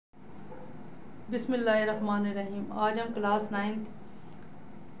बिस्मिल्लाहिर्रहमानिर्रहीम। आज हम क्लास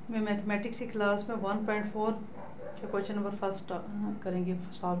 9th में मैथमेटिक्स की क्लास में 1.4 के क्वेश्चन नंबर फर्स्ट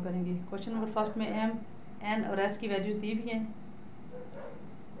सॉल्व करेंगे। क्वेश्चन नंबर फर्स्ट में एम, एन और एस की वैल्यूज़ दी हुई हैं।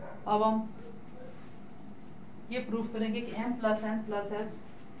 अब हम ये प्रूफ करेंगे कि M plus N plus S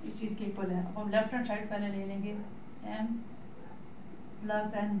इस चीज़ के इक्वल है। अब हम लेफ्ट हैंड साइड पहले ले लेंगे, एम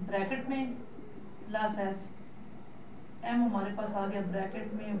प्लस एन ब्रैकेट में प्लस एस। एम हमारे पास आ गया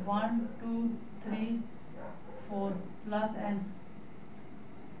ब्रैकेट में 1 2 3 4 प्लस एन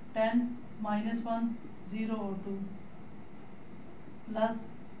 10 -1 0 और 2 प्लस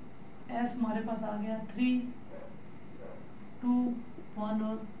एस हमारे पास आ गया 3 2 1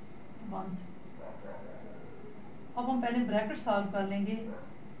 और 1। अब हम पहले ब्रैकेट सॉल्व कर लेंगे।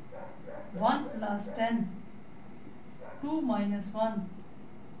 1 plus 10 2 -1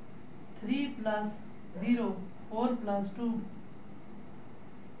 3 plus 0 4 plus 2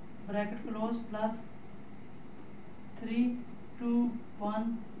 bracket close plus 3 2 1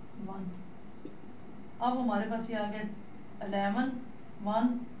 1। अब हमारे पास ये आ गया 11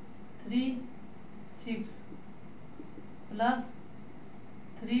 1 3 6 plus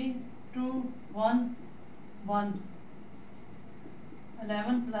 3 2 1 1।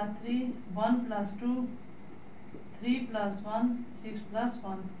 11 plus 3 1 plus 2 3 plus 1 6 plus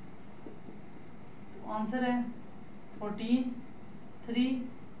 1। Answer है 14 3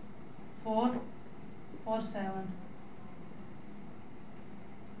 4 और 7।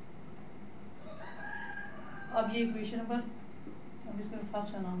 अब ये इक्वेशन नंबर, अब इसको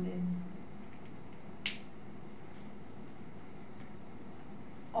फर्स्ट का नाम दे दें।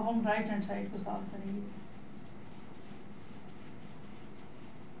 अब हम राइट हैंड साइड को सॉल्व करेंगे।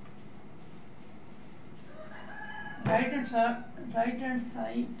 राइट हैंड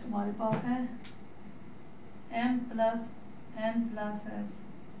साइड हमारे पास है m plus n plus S.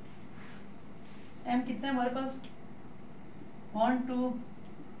 m कितने हमारे पास 1 2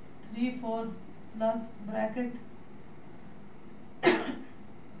 3 4 plus bracket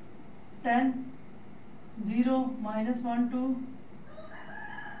 10 0 -1 2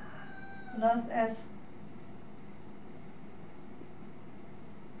 plus S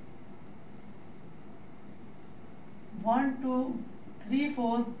 1 2 3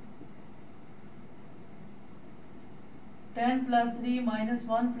 4 10 plus 3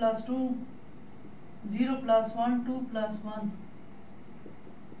 -1 plus 2 0 plus 1 2 plus 1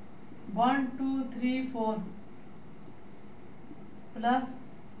 1 2 3 4 plus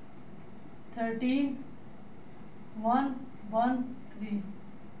 13 1 1 3।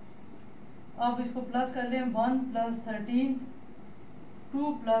 अब इसको प्लस कर लें। 1 प्लस 13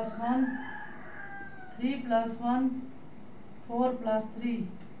 2 प्लस 1 3 प्लस 1 4 प्लस 3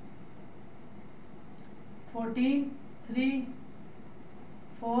 14 3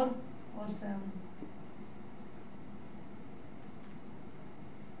 4 और 7।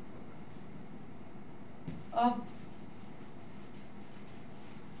 अब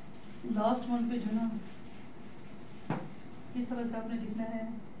लास्ट वन पे जो ना इस तरह से आपने लिखना है।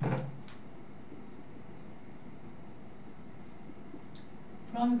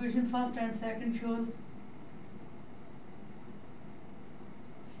 From equation first and second shows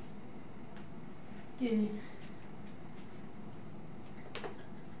कि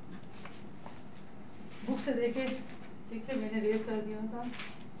बुक से देखे मैंने रेज कर दिया था।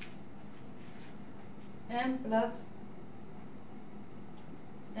 m plus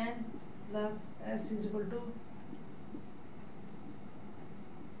n plus S is equal to,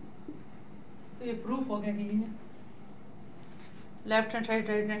 तो ये प्रूफ हो गया कि ये left hand side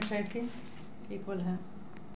right hand side के इक्वल है।